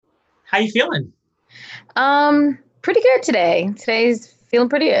How you feeling? Pretty good today. Today's feeling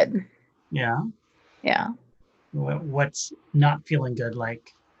pretty good. Yeah. Yeah. What's not feeling good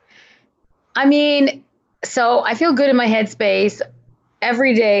like? I mean, so I feel good in my headspace.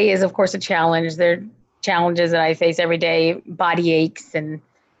 Every day is, of course, a challenge. There are challenges that I face every day, body aches and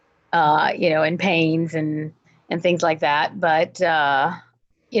and pains and things like that. But I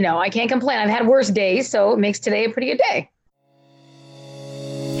can't complain. I've had worse days, so it makes today a pretty good day.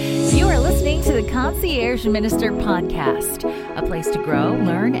 You are listening to the Concierge Minister Podcast, a place to grow,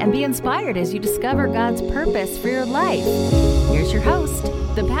 learn, and be inspired as you discover God's purpose for your life. Here's your host,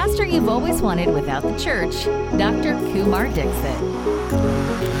 the pastor you've always wanted without the church, Dr. Kumar Dixit.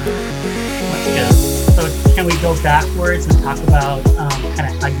 That's good. So can we go backwards and talk about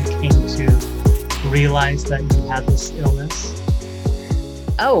kind of how you came to realize that you had this illness?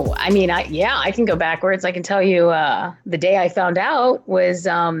 Oh, I mean, I can go backwards. I can tell you the day I found out was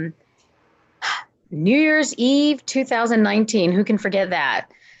New Year's Eve, 2019. Who can forget that?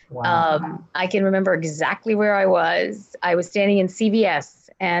 Wow. I can remember exactly where I was. I was standing in CVS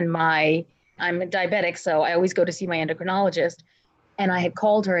and I'm a diabetic, so I always go to see my endocrinologist. And I had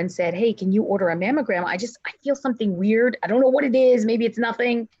called her and said, "Hey, can you order a mammogram? I feel something weird. I don't know what it is. Maybe it's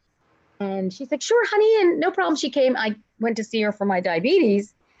nothing." And she's like, "Sure, honey." And no problem. She came. I went to see her for my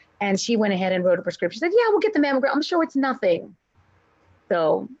diabetes and she went ahead and wrote a prescription. She said, "Yeah, we'll get the mammogram. I'm sure it's nothing."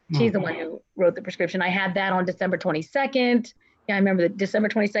 So she's the one who wrote the prescription. I had that on December 22nd. Yeah, I remember the December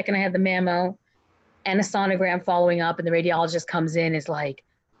 22nd, I had the mammo and a sonogram following up. And the radiologist comes in, is like,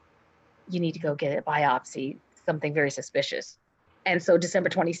 "You need to go get a biopsy, something very suspicious." And so December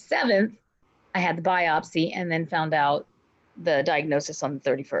 27th, I had the biopsy and then found out the diagnosis on the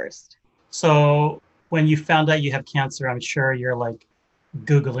 31st. So when you found out you have cancer, I'm sure you're like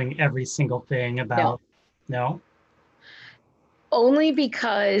Googling every single thing No, about, no? only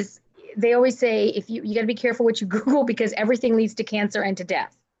because they always say if you got to be careful what you Google because everything leads to cancer and to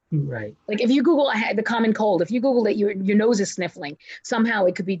death. Right. Like if you Google I had the common cold, if you Google that your nose is sniffling, somehow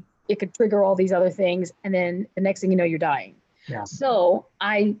it could trigger all these other things, and then the next thing you know, you're dying. Yeah. So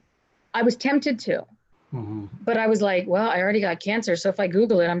I was tempted to, Mm-hmm. but I was like, well, I already got cancer, so if I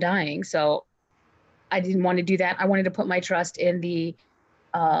Google it, I'm dying. So I didn't want to do that. I wanted to put my trust in the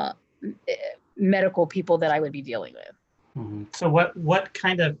uh, medical people that I would be dealing with. Mm-hmm. So what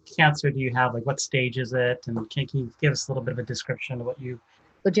kind of cancer do you have? Like what stage is it? And can you give us a little bit of a description of what you?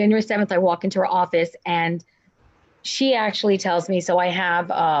 So January 7th, I walk into her office and she actually tells me, so I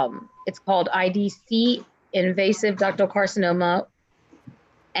have, it's called IDC, invasive ductal carcinoma.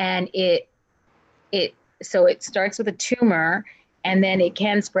 And so it starts with a tumor and then it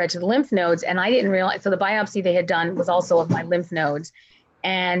can spread to the lymph nodes. And I didn't realize, so the biopsy they had done was also of my lymph nodes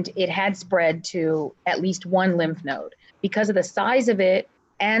and it had spread to at least one lymph node. Because of the size of it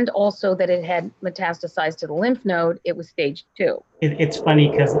and also that it had metastasized to the lymph node, it was stage 2. It's funny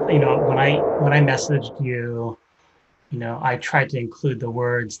because when I messaged you, I tried to include the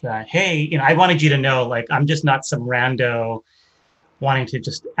words that, hey, I wanted you to know, like, I'm just not some rando wanting to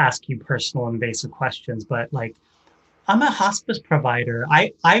just ask you personal invasive questions, but like, I'm a hospice provider.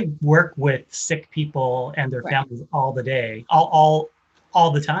 I work with sick people and their Right. families all the day, all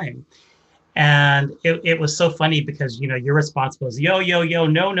the time. And it was so funny because your response was, yo, yo, yo,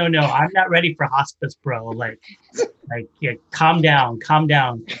 no, no, no, I'm not ready for hospice, bro. Like, yeah, calm down, calm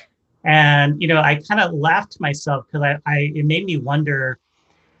down. And I kind of laughed to myself because it made me wonder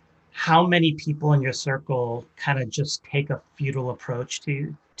how many people in your circle kind of just take a futile approach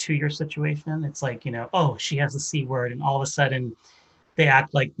to your situation. It's like, oh, she has the C word, and all of a sudden they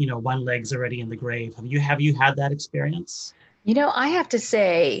act like, one leg's already in the grave. Have you had that experience? I have to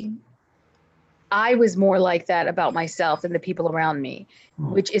say, I was more like that about myself than the people around me,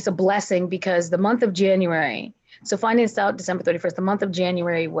 Hmm. which is a blessing because the month of January, so finding this out December 31st, the month of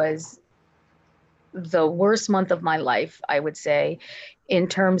January was the worst month of my life, I would say, in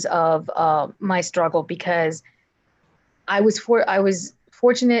terms of my struggle, because I was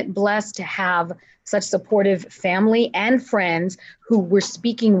fortunate, blessed to have such supportive family and friends who were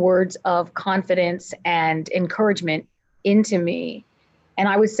speaking words of confidence and encouragement into me. And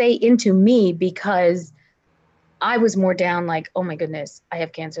I would say into me because I was more down like, oh my goodness, I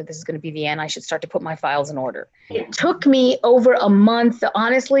have cancer. This is going to be the end. I should start to put my files in order. It took me over a month.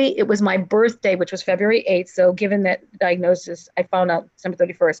 Honestly, it was my birthday, which was February 8th. So given that diagnosis, I found out December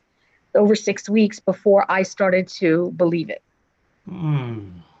 31st, over 6 weeks before I started to believe it.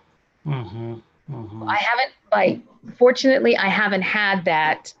 Mm. Mm-hmm. Mm-hmm. I haven't, fortunately, I haven't had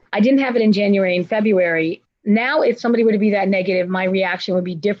that. I didn't have it in January and February. Now, if somebody were to be that negative, my reaction would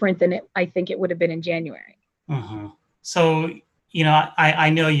be different than I think it would have been in January. Mm-hmm. So I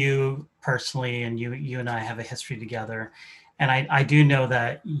know you personally, and you and I have a history together. And I do know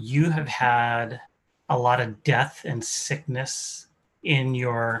that you have had a lot of death and sickness in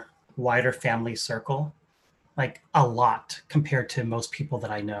your wider family circle, like a lot compared to most people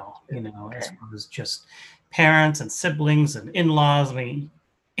that I know, as Okay. far as just parents and siblings and in-laws. I mean,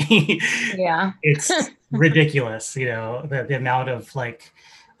 Yeah. it's ridiculous, the amount of like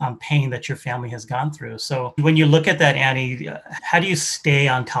pain that your family has gone through. So when you look at that, Annie, how do you stay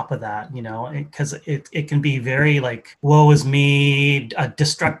on top of that? Because it can be very like, woe is me,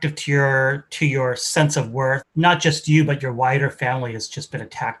 destructive to your sense of worth. Not just you, but your wider family has just been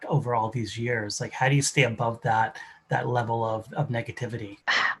attacked over all these years. Like, how do you stay above that level of negativity?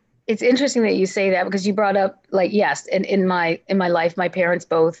 It's interesting that you say that, because you brought up, like, yes, in my life, my parents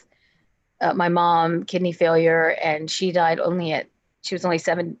both, my mom, kidney failure, and she died she was only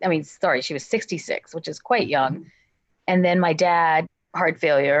she was 66, which is quite young. And then my dad, heart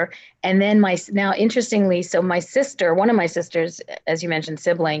failure. And then now interestingly, so my sister, one of my sisters, as you mentioned,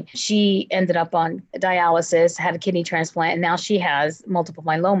 sibling, she ended up on dialysis, had a kidney transplant, and now she has multiple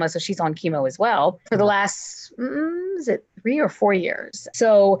myeloma. So she's on chemo as well for the last, is it 3 or 4 years?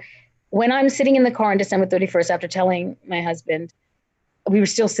 So when I'm sitting in the car on December 31st, after telling my husband, we were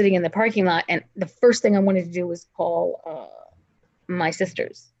still sitting in the parking lot, and the first thing I wanted to do was call my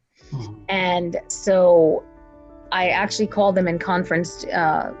sisters. Mhm. And so I actually called them and conferenced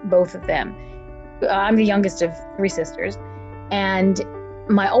both of them. I'm the youngest of 3 sisters. And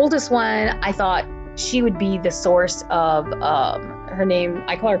my oldest one, I thought she would be the source of her name.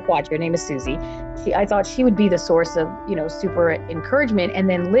 I call her Quadri. Her name is Susie. I thought she would be the source of, super encouragement. And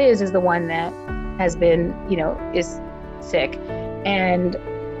then Liz is the one that has been, is sick. And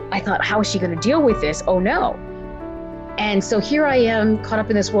I thought, how is she going to deal with this? Oh no. And so here I am caught up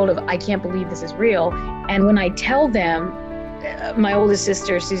in this world of, I can't believe this is real. And when I tell them, my oldest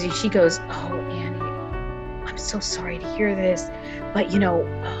sister, Susie, she goes, oh, Annie, I'm so sorry to hear this. But,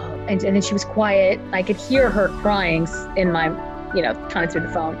 and then she was quiet. I could hear her crying in my, kind of through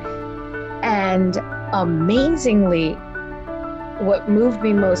the phone. And amazingly, what moved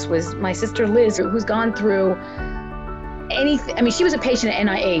me most was my sister Liz, who's gone through anything. I mean, she was a patient at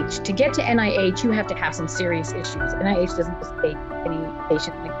NIH. To get to NIH, you have to have some serious issues. NIH doesn't just take any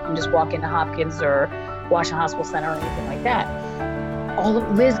patient, like you can just walk into Hopkins or Washington Hospital Center or anything like that. All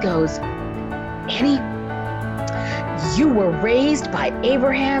of Liz goes, Annie, you were raised by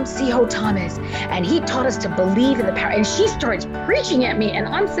Abraham C. Ho Thomas, and he taught us to believe in the power. And she starts preaching at me, and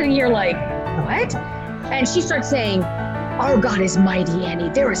I'm sitting here like, what? And she starts saying, our God is mighty, Annie.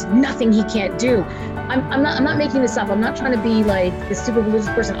 There is nothing he can't do. I'm not making this up. I'm not trying to be like this super religious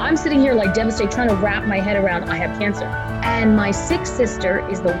person. I'm sitting here like devastated, trying to wrap my head around I have cancer. And my 6th sister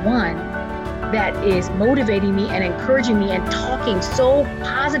is the one that is motivating me and encouraging me and talking so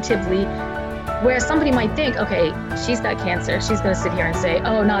positively, whereas somebody might think, okay, she's got cancer. She's going to sit here and say,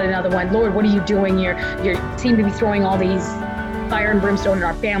 oh, not another one. Lord, what are you doing? You seem to be throwing all these fire and brimstone in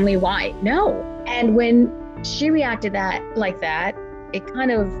our family. Why? No. And when she reacted like that, it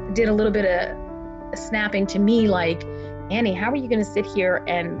kind of did a little bit of snapping to me, like, Annie, how are you going to sit here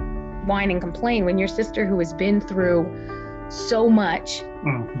and whine and complain when your sister, who has been through so much,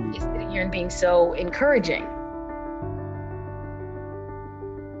 is sitting here and being so encouraging?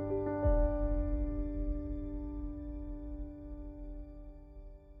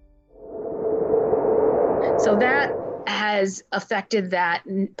 So that has affected that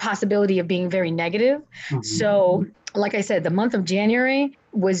possibility of being very negative. Mm-hmm. So, like I said, the month of January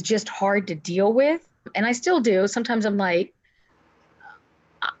was just hard to deal with. And I still do. Sometimes I'm like,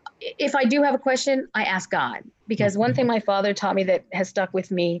 if I do have a question, I ask God. Because one thing my father taught me that has stuck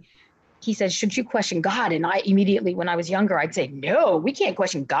with me, he said, should you question God? And I immediately, when I was younger, I'd say, no, we can't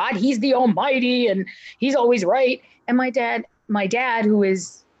question God. He's the Almighty and he's always right. And my dad, who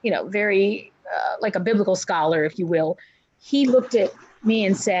is, very like a biblical scholar, if you will, he looked at me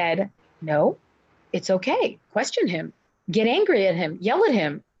and said, no, it's okay. Question him, get angry at him, yell at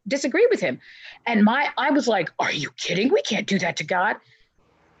him, disagree with him. And I was like, are you kidding? We can't do that to God.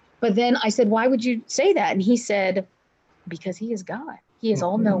 But then I said, why would you say that? And he said, because he is God. He is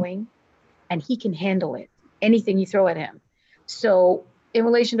all knowing and he can handle it, anything you throw at him. So in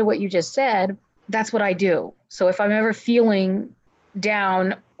relation to what you just said, that's what I do. So if I'm ever feeling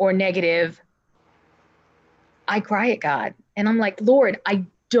down or negative, I cry at God and I'm like, Lord, I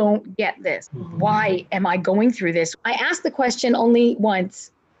don't get this. Why am I going through this? I asked the question only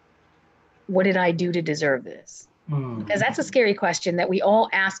once, what did I do to deserve this? Because that's a scary question that we all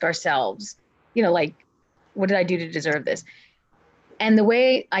ask ourselves, like, what did I do to deserve this? And the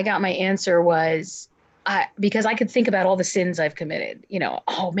way I got my answer was, because I could think about all the sins I've committed,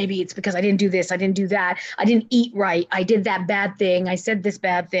 oh, maybe it's because I didn't do this, I didn't do that, I didn't eat right, I did that bad thing, I said this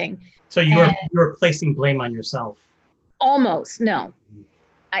bad thing. So you're placing blame on yourself. Almost, no.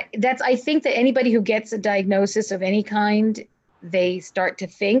 I think that anybody who gets a diagnosis of any kind, they start to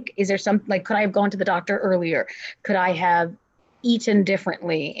think, is there something, like, could I have gone to the doctor earlier? Could I have eaten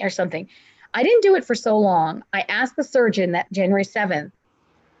differently or something? I didn't do it for so long. I asked the surgeon that January 7th,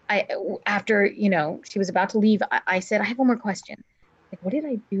 after, she was about to leave, I said, I have one more question. Like, what did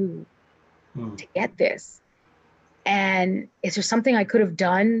I do to get this? And is there something I could have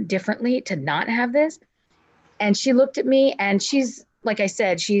done differently to not have this? And she looked at me, and she's, like I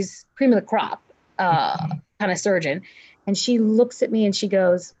said, she's cream of the crop kind of surgeon. And she looks at me and she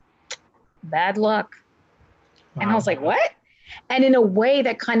goes, bad luck. Wow. And I was like, what? And in a way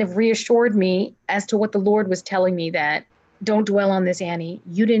that kind of reassured me as to what the Lord was telling me, that don't dwell on this, Annie.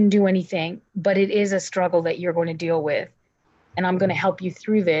 You didn't do anything, but it is a struggle that you're going to deal with. And I'm going to help you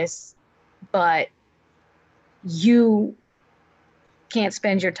through this, but you can't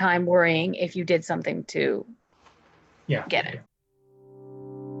spend your time worrying if you did something to get it.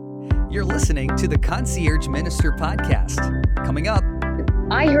 You're listening to the Concierge Minister Podcast. Coming up,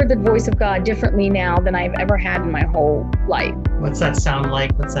 I heard the voice of God differently now than I've ever had in my whole life. What's that sound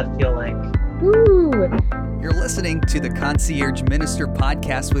like? What's that feel like? Ooh. You're listening to the Concierge Minister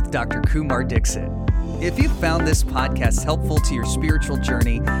Podcast with Dr. Kumar Dixit. If you found this podcast helpful to your spiritual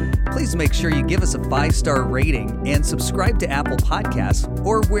journey, please make sure you give us a 5-star rating and subscribe to Apple Podcasts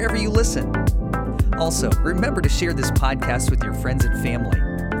or wherever you listen. Also, remember to share this podcast with your friends and family.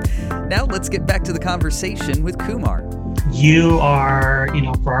 Now let's get back to the conversation with Kumar. You are,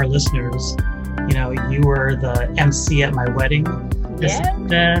 for our listeners, you were the MC at my wedding.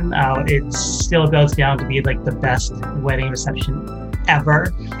 Then it still goes down to be like the best wedding reception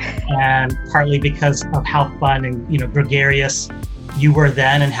ever, and partly because of how fun and gregarious you were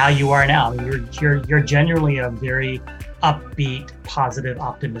then and how you are now. You're genuinely a very upbeat, positive,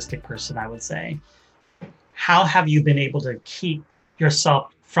 optimistic person, I would say. How have you been able to keep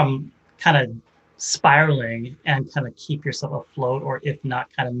yourself from kind of spiraling and kind of keep yourself afloat, or if not,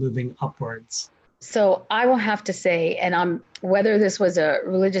 kind of moving upwards? So I will have to say, and whether this was a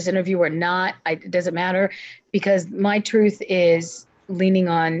religious interview or not, it doesn't matter, because my truth is leaning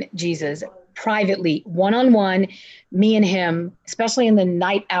on Jesus privately, one-on-one, me and him, especially in the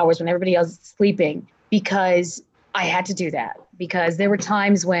night hours when everybody else is sleeping, because I had to do that. Because there were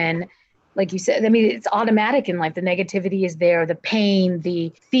times when, like you said, it's automatic in life. The negativity is there, the pain,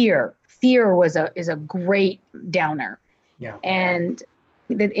 the fear. Fear is a great downer. Yeah. And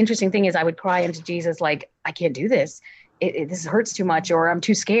the interesting thing is I would cry into Jesus, like, I can't do this. This hurts too much, or I'm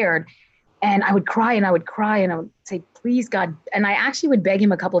too scared. And I would cry and I would say, please, God. And I actually would beg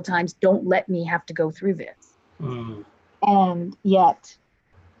him a couple of times, don't let me have to go through this. And yet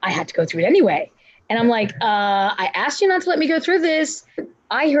I had to go through it anyway. And I'm like, I asked you not to let me go through this.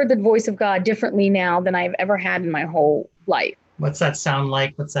 I heard the voice of God differently now than I've ever had in my whole life. What's that sound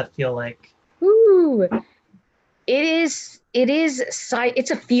like? What's that feel like? Ooh, it's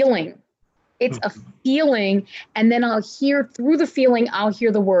a feeling. It's a feeling. And then I'll hear through the feeling, I'll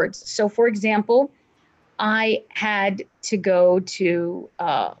hear the words. So for example, I had to go to,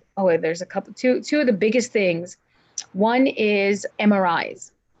 there's two of the biggest things. One is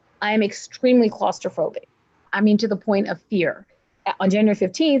MRIs. I am extremely claustrophobic. To the point of fear. On January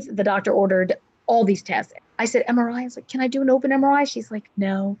 15th, the doctor ordered all these tests. I said, MRI? I was like, can I do an open MRI? She's like,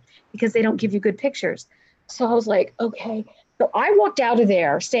 no, because they don't give you good pictures. So I was like, okay. So I walked out of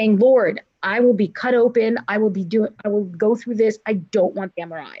there saying, Lord, I will be cut open. I will go through this. I don't want the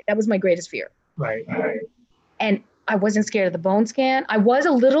MRI. That was my greatest fear. Right. And I wasn't scared of the bone scan. I was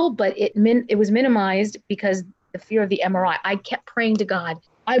a little, but it was minimized because the fear of the MRI. I kept praying to God.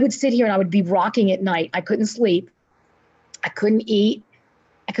 I would sit here and I would be rocking at night. I couldn't sleep. I couldn't eat.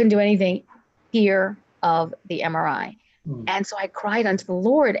 I couldn't do anything. Fear of the MRI. And so I cried unto the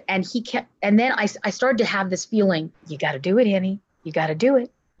Lord, and and then I started to have this feeling, you got to do it, Annie. You got to do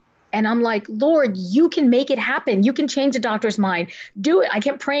it. And I'm like, Lord, you can make it happen. You can change the doctor's mind. Do it. I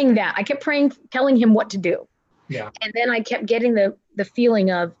kept praying that. I kept praying, telling him what to do. Yeah. And then I kept getting the feeling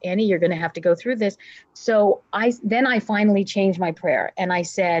of, Annie, you're going to have to go through this. So I finally changed my prayer. And I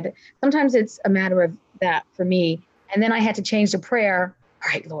said, sometimes it's a matter of that for me. And then I had to change the prayer. All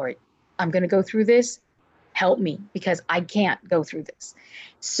right, Lord, I'm going to go through this. Help me, because I can't go through this.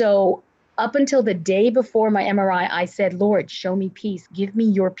 So up until the day before my MRI, I said, Lord, show me peace. Give me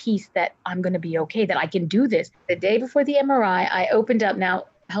your peace that I'm going to be okay, that I can do this. The day before the MRI, I opened up. Now,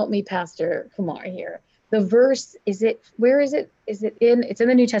 help me, Pastor Kumar here. the verse, where is it? It's in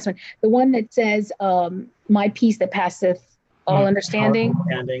the New Testament. The one that says, my peace that passeth all understanding,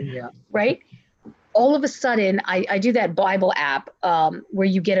 Yeah. right? All of a sudden, I do that Bible app where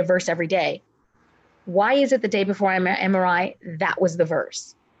you get a verse every day. Why is it the day before my MRI? That was the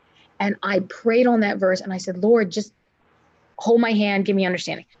verse. And I prayed on that verse and I said, Lord, just hold my hand, give me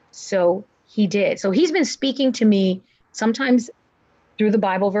understanding. So he did. So he's been speaking to me sometimes through the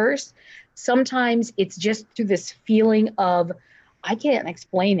Bible verse. Sometimes it's just through this feeling of, I can't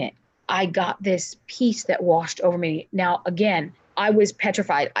explain it. I got this peace that washed over me. Now, again, I was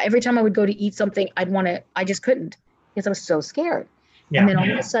petrified. Every time I would go to eat something, I just couldn't because I was so scared. Yeah. And then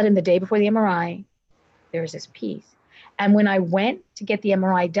all of a sudden, the day before the MRI, there was this peace. And when I went to get the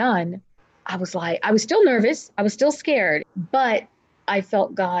MRI done, I was still nervous. I was still scared, but I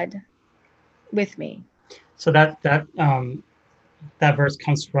felt God with me. So that verse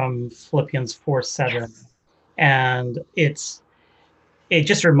comes from Philippians 4:7. Yes. And it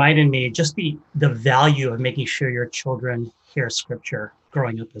just reminded me just the value of making sure your children hear scripture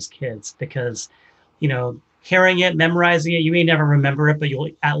growing up as kids, because, hearing it, memorizing it, you may never remember it, but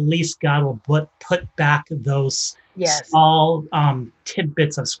at least God will put back those Yes. small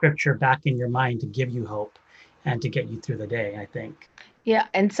tidbits of scripture back in your mind to give you hope and to get you through the day, I think. Yeah.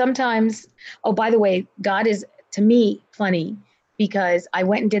 And sometimes, oh, by the way, God is, to me, funny because I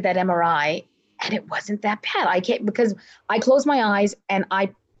went and did that MRI and it wasn't that bad. Because I close my eyes and I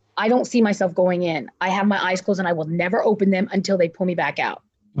don't see myself going in. I have my eyes closed and I will never open them until they pull me back out.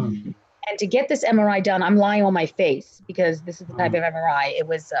 Mm-hmm. And to get this MRI done, I'm lying on my face because this is the type of MRI. It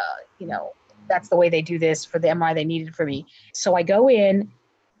was, that's the way they do this for the MRI they needed for me. So I go in,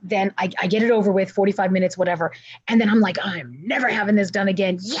 then I get it over with, 45 minutes, whatever. And then I'm like, I'm never having this done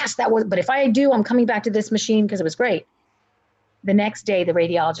again. Yes, but if I do, I'm coming back to this machine because it was great. The next day, the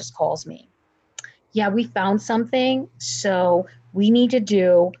radiologist calls me. Yeah, we found something. So we need to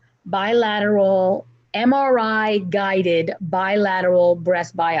do bilateral MRI guided bilateral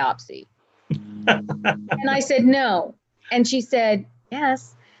breast biopsy. And I said, no. And she said,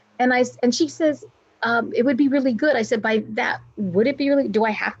 yes. And she says, it would be really good. I said, by that, would it be really, do I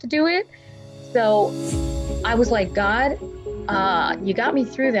have to do it? So I was like, God, you got me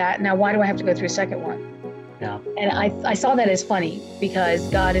through that. Now, why do I have to go through a second one? Yeah. And I saw that as funny because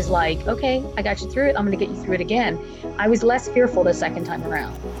God is like, okay, I got you through it. I'm going to get you through it again. I was less fearful the second time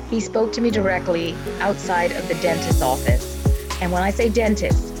around. He spoke to me directly outside of the dentist's office. And when I say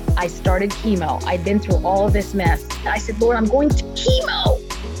dentist, I started chemo. I'd been through all of this mess. And I said, Lord, I'm going to chemo.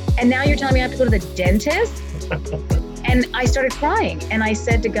 And now you're telling me I have to go to the dentist? And I started crying. And I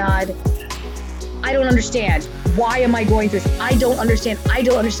said to God, I don't understand. Why am I going through this? I don't understand.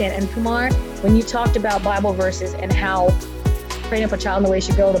 And Kumar, when you talked about Bible verses and how train up a child in the way they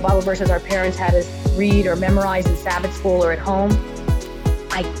should go, the Bible verses our parents had us read or memorize in Sabbath school or at home,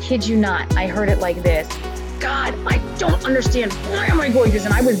 I kid you not, I heard it like this. God, I don't understand. Why am I going through this?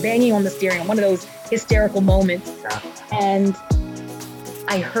 And I was banging on the steering, one of those hysterical moments. And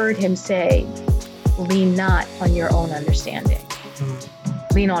I heard him say, lean not on your own understanding.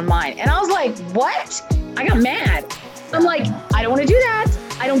 Lean on mine. And I was like, what? I got mad. I'm like, I don't want to do that.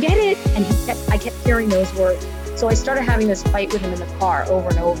 I don't get it. And I kept hearing those words. So I started having this fight with him in the car over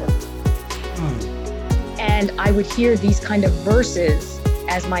and over. And I would hear these kind of verses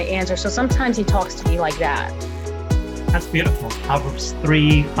as my answer. So sometimes he talks to me like that. That's beautiful. Proverbs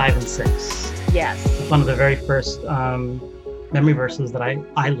 3, 5, and 6. Yes. It's one of the very first memory verses that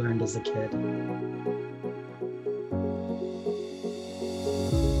I learned as a kid.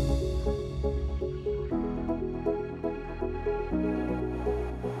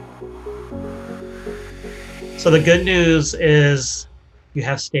 So the good news is you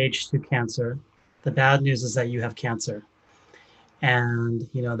have stage 2 cancer. The bad news is that you have cancer. And,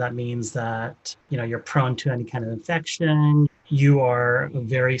 that means that, you're prone to any kind of infection. You are a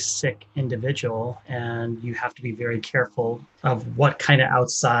very sick individual and you have to be very careful of what kind of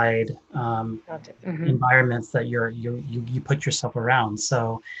outside environments that you put yourself around.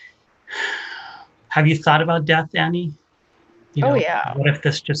 So have you thought about death, Annie? Oh, yeah. What if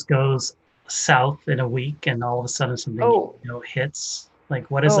this just goes south in a week and all of a sudden something hits? Like,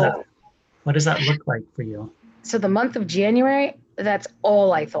 what does that look like for you? So the month of January, that's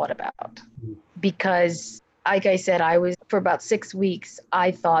all I thought about. Because like I said, I was for about 6 weeks, I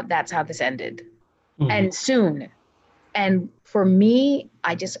thought that's how this ended. And soon. And for me,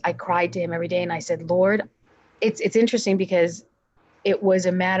 I cried to him every day and I said, Lord, it's interesting because it was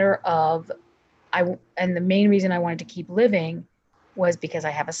a matter of, and the main reason I wanted to keep living was because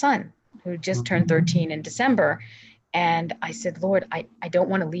I have a son who just turned 13 in December. And I said, Lord, I don't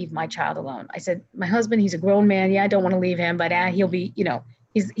want to leave my child alone. I said, my husband, he's a grown man. Yeah, I don't want to leave him, but he'll be,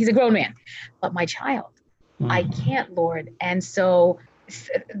 he's a grown man. But my child, I can't, Lord. And so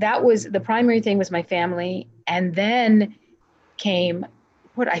that was the primary thing, was my family. And then came,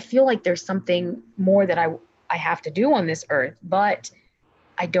 Lord, I feel like there's something more that I have to do on this earth, but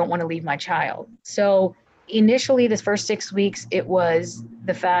I don't want to leave my child. So initially, this first 6 weeks, it was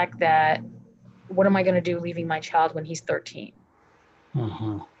the fact that, what am I going to do leaving my child when he's 13?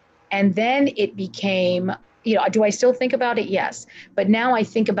 And then it became, do I still think about it? Yes. But now I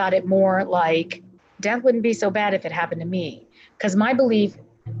think about it more like, death wouldn't be so bad if it happened to me. Because my belief,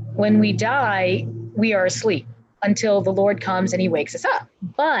 when we die, we are asleep until the Lord comes and he wakes us up.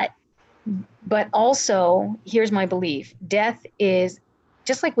 But also, here's my belief. Death is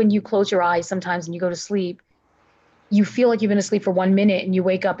just like when you close your eyes sometimes and you go to sleep, you feel like you've been asleep for 1 minute and you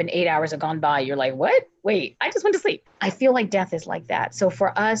wake up and 8 hours have gone by. You're like, what? Wait, I just went to sleep. I feel like death is like that. So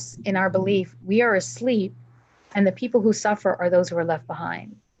for us, in our belief, we are asleep, and the people who suffer are those who are left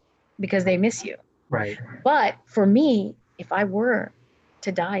behind because they miss you. Right. But for me, if I were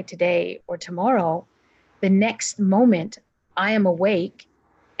to die today or tomorrow, the next moment I am awake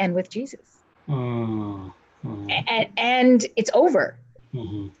and with Jesus. And it's over.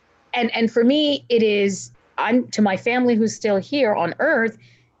 And for me, it is, to my family who's still here on earth,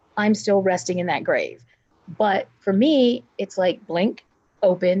 I'm still resting in that grave. But for me, it's like blink,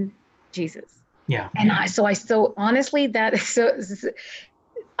 open, Jesus. Yeah. And so honestly,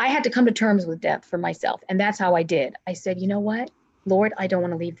 I had to come to terms with death for myself. And that's how I did. I said, you know what, Lord, I don't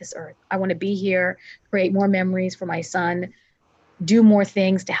want to leave this earth. I want to be here, create more memories for my son, do more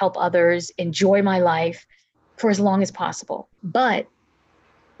things to help others, enjoy my life for as long as possible. But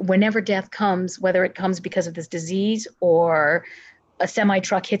whenever death comes, whether it comes because of this disease or a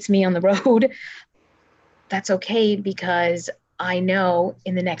semi-truck hits me on the road, that's okay, because I know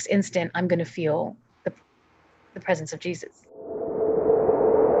in the next instant, I'm going to feel the presence of Jesus.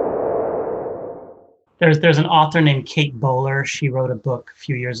 There's an author named Kate Bowler. She wrote a book a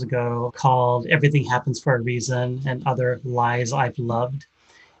few years ago called Everything Happens for a Reason and Other Lies I've Loved.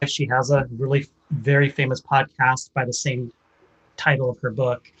 She has a really very famous podcast by the same title of her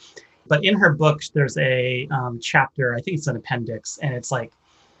book. But in her book, there's a chapter, I think it's an appendix, and it's like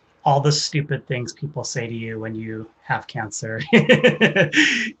all the stupid things people say to you when you have cancer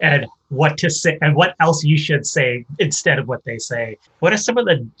and what to say and what else you should say instead of what they say. What are some of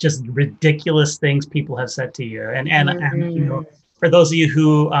the just ridiculous things people have said to you? And for those of you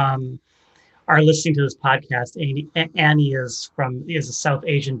who are listening to this podcast, Annie is a South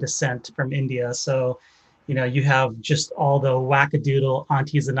Asian descent from India. So, you have just all the wackadoodle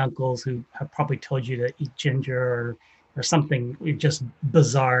aunties and uncles who have probably told you to eat ginger or something just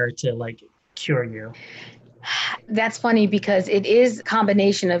bizarre to like cure you. That's funny, because it is a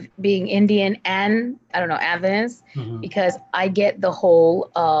combination of being Indian and, Adventist, because I get the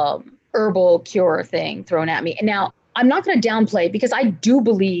whole herbal cure thing thrown at me. And now I'm not going to downplay, because I do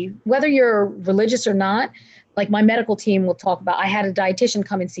believe, whether you're religious or not, like my medical team will talk about, I had a dietitian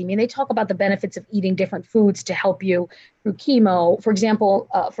come and see me, and they talk about the benefits of eating different foods to help you through chemo. For example,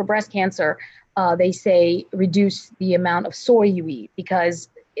 for breast cancer, they say reduce the amount of soy you eat, because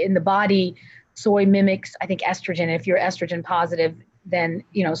in the body, soy mimics, I think, estrogen. If you're estrogen positive, then,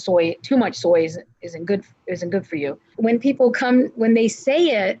 soy, too much soy isn't good for you. When they say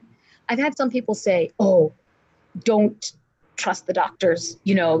it, I've had some people say, oh, don't trust the doctors.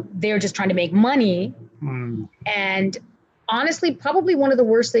 They're just trying to make money. And honestly, probably one of the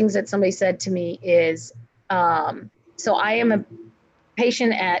worst things that somebody said to me is, so I am a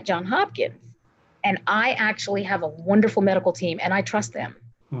patient at Johns Hopkins, and I actually have a wonderful medical team, and I trust them.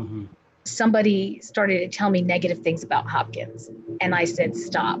 Somebody started to tell me negative things about Hopkins, and I said,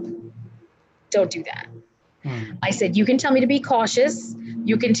 stop, don't do that. I said, you can tell me to be cautious.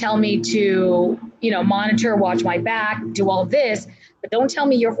 You can tell me to, monitor, watch my back, do all this, but don't tell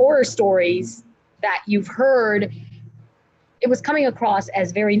me your horror stories that you've heard. It was coming across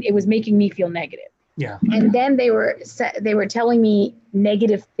as it was making me feel negative. Yeah. And then they were telling me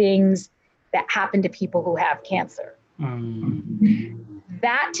negative things that happen to people who have cancer.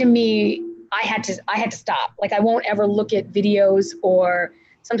 That to me, I had to stop. Like, I won't ever look at videos or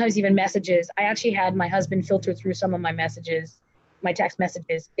sometimes even messages. I actually had my husband filter through some of my messages, my text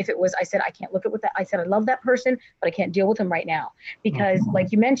messages. If it was, I said, I can't look at what that, I said, I love that person, but I can't deal with him right now. Because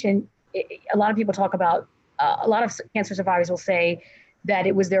like you mentioned, a lot of people talk about, a lot of cancer survivors will say that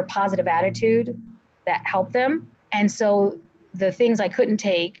it was their positive attitude that helped them. And so the things I couldn't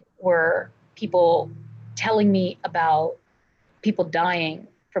take were people telling me about people dying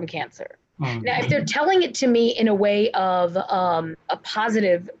from cancer. Now, if they're telling it to me in a way of a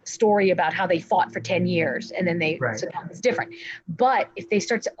positive story about how they fought for 10 years and then so it's different. But if they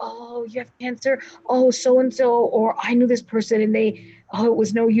start to, oh, you have cancer, oh, so-and-so, or I knew this person and it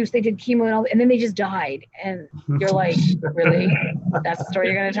was no use. They did chemo and then they just died. And you're like, really? That's the story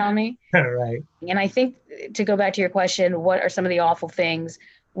you're going to tell me? Right. And I think, to go back to your question, what are some of the awful things?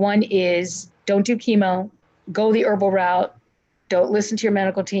 One is, don't do chemo, go the herbal route, don't listen to your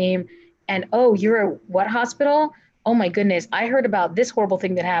medical team. And, oh, you're at what hospital? Oh, my goodness. I heard about this horrible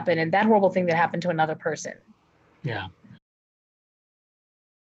thing that happened and that horrible thing that happened to another person. Yeah.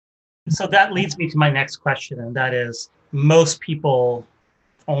 So that leads me to my next question. And that is, most people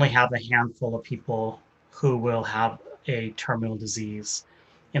only have a handful of people who will have a terminal disease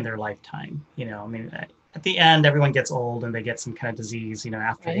in their lifetime. I mean, at the end, everyone gets old and they get some kind of disease,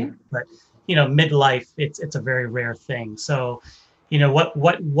 after, but, midlife, it's a very rare thing. So, what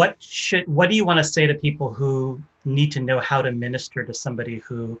do you want to say to people who need to know how to minister to somebody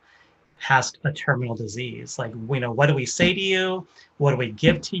who has a terminal disease? Like, what do we say to you? What do we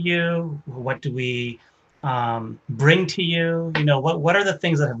give to you? What do we bring to you? What are the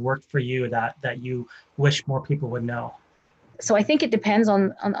things that have worked for you that you wish more people would know? So I think it depends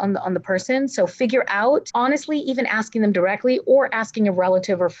on the person. So figure out, honestly, even asking them directly or asking a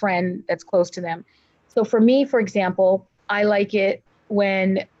relative or friend that's close to them. So for me, for example, I like it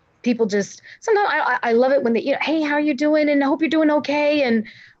when people sometimes I love it when they, hey, how are you doing? And I hope you're doing okay. And,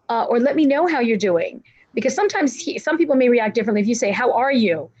 or let me know how you're doing. Because sometimes some people may react differently. If you say, how are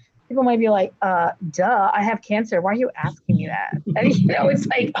you? People might be like, duh, I have cancer. Why are you asking me that? And, it's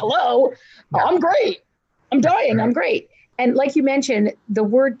like, hello, I'm great. I'm dying. I'm great. And like you mentioned, the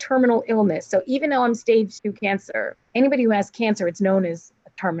word terminal illness. So even though I'm stage 2 cancer, anybody who has cancer, it's known as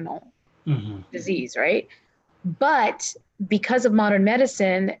a terminal disease, right? But because of modern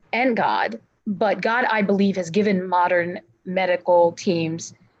medicine and God, I believe, has given modern medical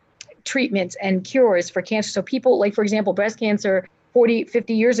teams treatments and cures for cancer. So people, like, for example, breast cancer, 40,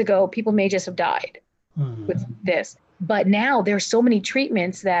 50 years ago, people may just have died with this. But now there's so many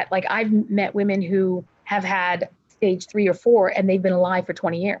treatments that, like, I've met women who have had stage 3 or 4 and they've been alive for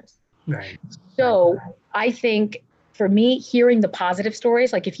 20 years. Right. So I think, for me, hearing the positive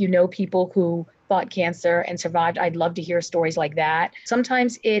stories, like if you know people who fought cancer and survived, I'd love to hear stories like that.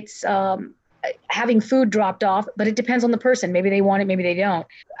 Sometimes it's having food dropped off, but it depends on the person. Maybe they want it, maybe they don't.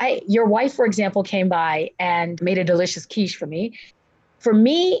 Your wife, for example, came by and made a delicious quiche for me. For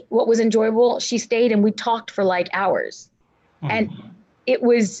me, what was enjoyable, she stayed and we talked for like hours. And it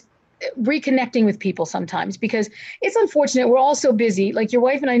was reconnecting with people sometimes, because it's unfortunate. We're all so busy. Like, your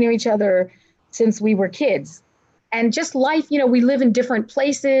wife and I knew each other since we were kids. And just life, we live in different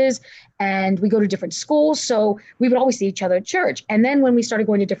places and we go to different schools. So we would always see each other at church. And then when we started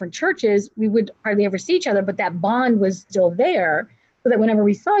going to different churches, we would hardly ever see each other, but that bond was still there, so that whenever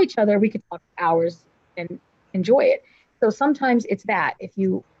we saw each other, we could talk for hours and enjoy it. So sometimes it's that, if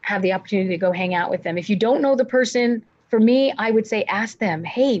you have the opportunity to go hang out with them. If you don't know the person, for me, I would say, ask them,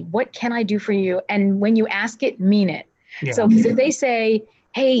 hey, what can I do for you? And when you ask it, mean it. Yeah. So if they say,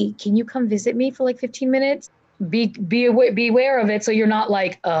 hey, can you come visit me for like 15 minutes? Be aware of it. So you're not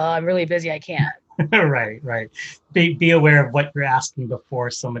like, I'm really busy, I can't. Right. Be aware of what you're asking before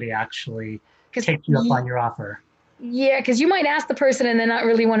somebody actually takes you up on your offer. Yeah, because you might ask the person and then not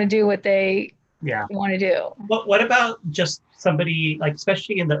really want to do what they want to do. What about just somebody, like,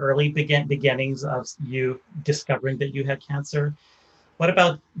 especially in the early beginnings of you discovering that you had cancer? What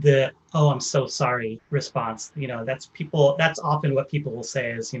about the, oh, I'm so sorry response? That's often what people will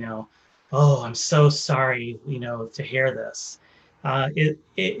say is, oh, I'm so sorry, to hear this.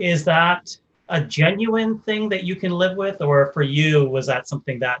 Is that a genuine thing that you can live with? Or for you, was that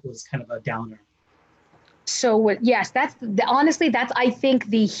something that was kind of a downer? So yes, honestly, that's, I think,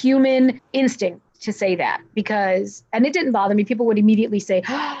 the human instinct to say that, because, and it didn't bother me. People would immediately say,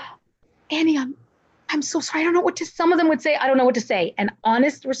 oh, Annie, I'm so sorry. I don't know what to, some of them would say, I don't know what to say. An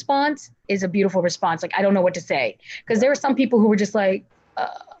honest response is a beautiful response. Like, I don't know what to say. Because there were some people who were just like,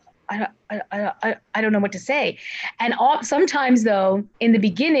 I don't know what to say. And sometimes, though, in the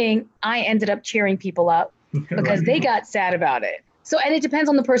beginning, I ended up cheering people up because they got sad about it. So, and it depends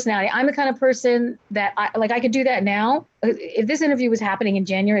on the personality. I'm the kind of person that I could do that now. If this interview was happening in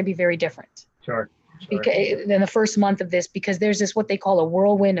January, it'd be very different. Sure. Because than the first month of this, because there's this, what they call a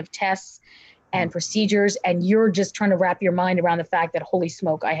whirlwind of tests and procedures. And you're just trying to wrap your mind around the fact that, holy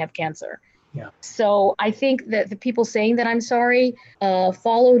smoke, I have cancer. Yeah. So I think that the people saying that I'm sorry,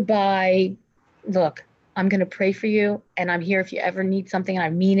 followed by, look, I'm going to pray for you and I'm here if you ever need something and I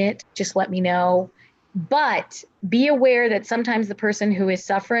mean it, just let me know. But be aware that sometimes the person who is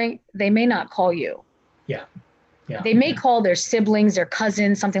suffering, they may not call you. Yeah. They may call their siblings, their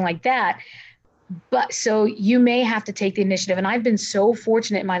cousins, something like that. But so you may have to take the initiative. And I've been so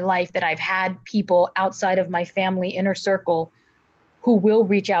fortunate in my life that I've had people outside of my family inner circle who will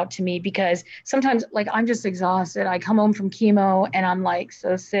reach out to me, because sometimes like I'm just exhausted. I come home from chemo and I'm like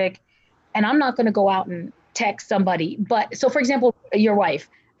so sick, and I'm not going to go out and text somebody. But so for example, your wife,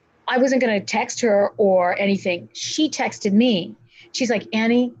 I wasn't going to text her or anything. She texted me. She's like,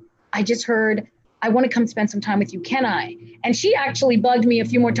 Annie, I just heard, I want to come spend some time with you. Can I? And she actually bugged me a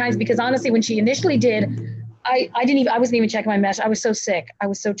few more times, because honestly, when she initially did, I wasn't even checking my message. I was so sick. I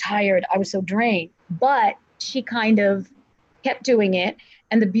was so tired. I was so drained. But she kind of kept doing it.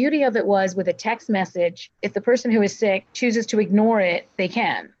 And the beauty of it was, with a text message, if the person who is sick chooses to ignore it, they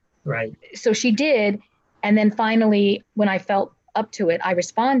can. Right. So she did. And then finally, when I felt up to it, I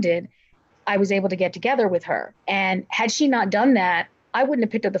responded. I was able to get together with her. And had she not done that, I wouldn't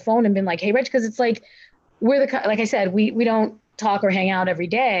have picked up the phone and been like, hey, Rich, because it's like, like I said, we don't talk or hang out every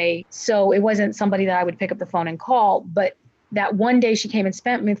day. So it wasn't somebody that I would pick up the phone and call. But that one day she came and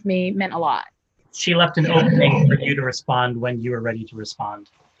spent with me meant a lot. She left an opening for you to respond when you were ready to respond.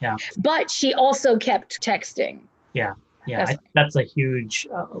 Yeah. But she also kept texting. Yeah. Yeah, that's a huge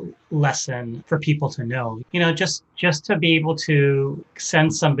lesson for people to know. Just to be able to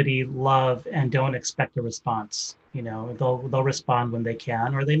send somebody love and don't expect a response. They'll respond when they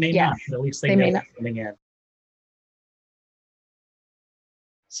can, or they may not. But at least they know what's coming in.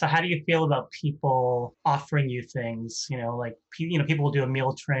 So how do you feel about people offering you things? People will do a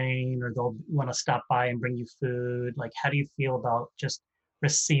meal train, or they'll want to stop by and bring you food. Like, how do you feel about just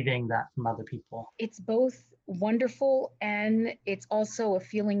receiving that from other people? It's both wonderful, and it's also a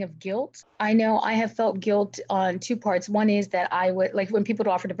feeling of guilt. I know I have felt guilt on two parts. One is that I would, like, when people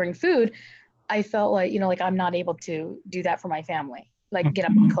would offer to bring food, I felt like, I'm not able to do that for my family, like get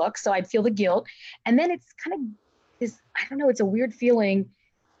up and cook. So I'd feel the guilt. And then it's kind of this, I don't know, it's a weird feeling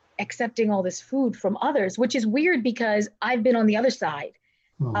accepting all this food from others, which is weird because I've been on the other side.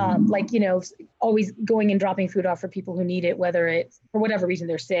 Always going and dropping food off for people who need it, whether it's for whatever reason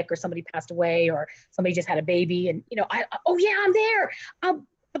they're sick, or somebody passed away, or somebody just had a baby. And, I'm there. I'll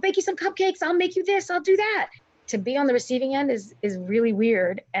bake you some cupcakes. I'll make you this. I'll do that. To be on the receiving end is really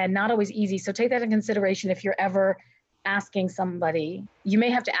weird and not always easy. So take that in consideration if you're ever asking somebody. You may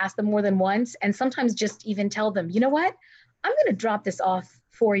have to ask them more than once, and sometimes just even tell them, you know what? I'm going to drop this off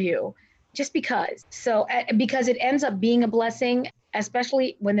for you just because. So because it ends up being a blessing,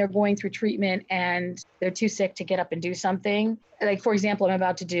 especially when they're going through treatment and they're too sick to get up and do something. Like, for example, I'm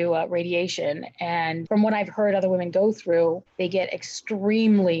about to do radiation. And from what I've heard other women go through, they get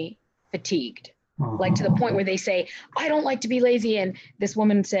extremely fatigued. Like to the point where they say, I don't like to be lazy. And this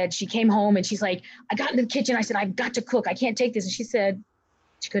woman said she came home and she's like, I got into the kitchen. I said, I've got to cook. I can't take this. And she said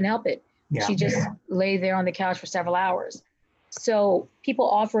she couldn't help it. Yeah. She just lay there on the couch for several hours. So people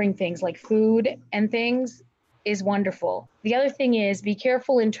offering things like food and things is wonderful. The other thing is, be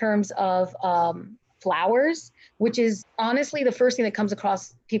careful in terms of flowers, which is honestly the first thing that comes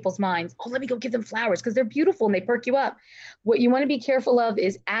across people's minds. Oh, let me go give them flowers because they're beautiful and they perk you up. What you want to be careful of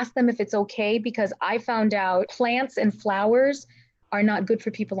is ask them if it's okay, because I found out plants and flowers are not good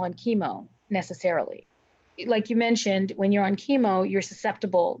for people on chemo necessarily. Like you mentioned, when you're on chemo, you're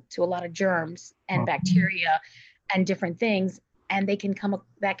susceptible to a lot of germs and bacteria and different things, and that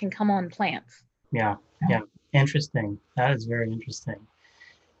can come on plants. Yeah. Interesting. That is very interesting.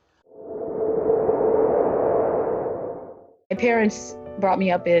 My parents brought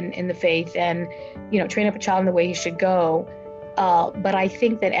me up in the faith and, train up a child in the way he should go. But I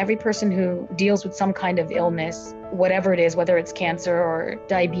think that every person who deals with some kind of illness, whatever it is, whether it's cancer or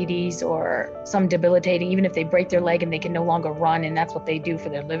diabetes or some debilitating, even if they break their leg and they can no longer run and that's what they do for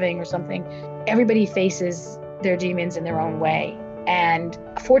their living or something, everybody faces their demons in their own way. And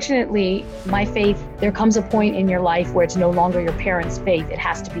fortunately, my faith, there comes a point in your life where it's no longer your parents' faith. It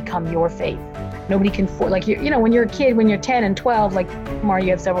has to become your faith. Nobody can, when you're a kid, when you're 10 and 12, like Mara,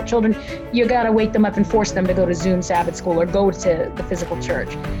 you have several children, you got to wake them up and force them to go to Zoom Sabbath school or go to the physical church.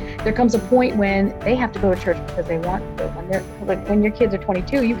 There comes a point when they have to go to church because they want to. When your kids are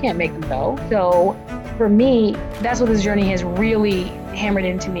 22, you can't make them go. So for me, that's what this journey has really hammered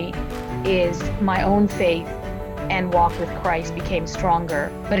into me, is my own faith and walk with Christ became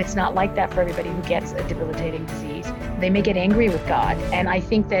stronger. But it's not like that for everybody who gets a debilitating disease. They may get angry with God. And I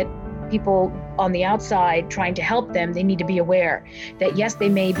think that people on the outside trying to help them, they need to be aware that yes, they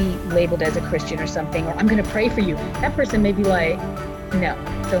may be labeled as a Christian or something, or I'm going to pray for you. That person may be like, no,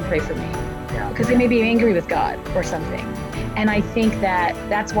 don't pray for me. Yeah. Because they may be angry with God or something. And I think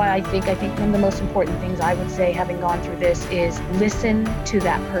that's why I think one of the most important things I would say, having gone through this, is listen to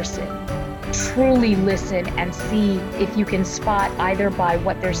that person. Truly listen and see if you can spot, either by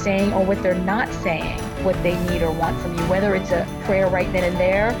what they're saying or what they're not saying, what they need or want from you, whether it's a prayer right then and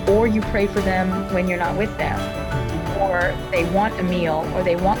there, or you pray for them when you're not with them, or they want a meal, or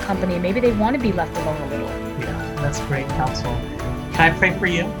they want company. Maybe they want to be left alone a little. Yeah, that's great counsel. Can I pray for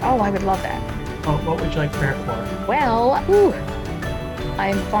you? Oh, I would love that. Oh, what would you like prayer for? Well,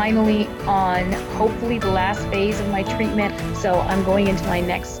 I'm finally on hopefully the last phase of my treatment. So I'm going into my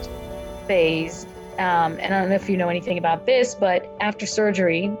next phase. And I don't know if you know anything about this, but after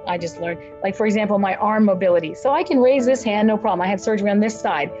surgery, I just learned, like, for example, my arm mobility. So I can raise this hand, no problem. I had surgery on this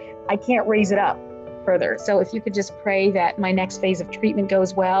side. I can't raise it up further. So if you could just pray that my next phase of treatment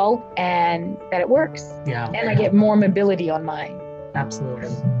goes well and that it works. Yeah. And I get more mobility on mine. Absolutely.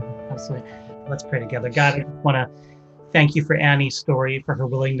 Absolutely. Let's pray together. God, I want to thank you for Annie's story, for her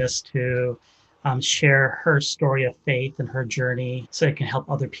willingness to share her story of faith and her journey so it can help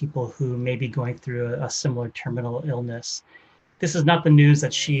other people who may be going through a similar terminal illness. This is not the news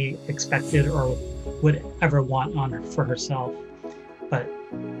that she expected or would ever want for herself, but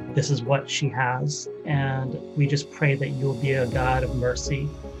this is what she has. And we just pray that you will be a God of mercy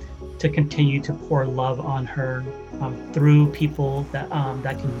to continue to pour love on her through people that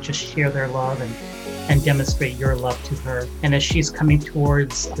can just share their love and demonstrate your love to her. And as she's coming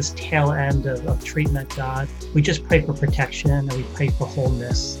towards this tail end of treatment, God, we just pray for protection and we pray for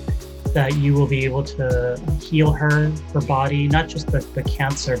wholeness, that you will be able to heal her body, not just the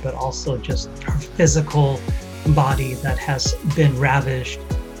cancer, but also just her physical body that has been ravaged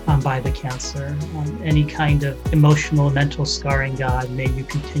by the cancer. Any kind of emotional, mental scarring, God, may you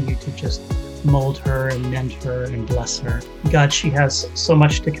continue to just mold her and mend her and bless her. God, she has so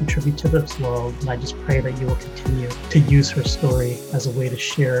much to contribute to this world, and I just pray that you will continue to use her story as a way to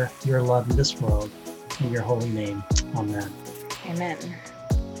share your love in this world. In your holy name, amen. Amen.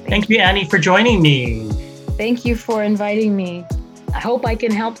 Thank you, Annie, for joining me. Thank you for inviting me. I hope I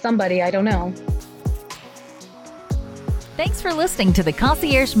can help somebody. I don't know. Thanks for listening to the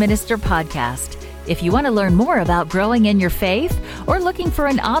Concierge Minister podcast. If you want to learn more about growing in your faith or looking for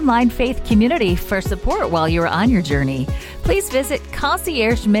an online faith community for support while you're on your journey, please visit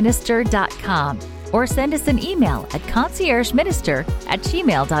conciergeminister.com or send us an email at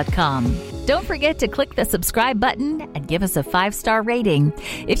conciergeminister@gmail.com. Don't forget to click the subscribe button and give us a 5-star rating.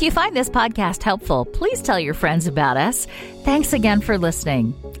 If you find this podcast helpful, please tell your friends about us. Thanks again for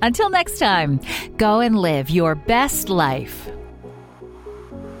listening. Until next time, go and live your best life.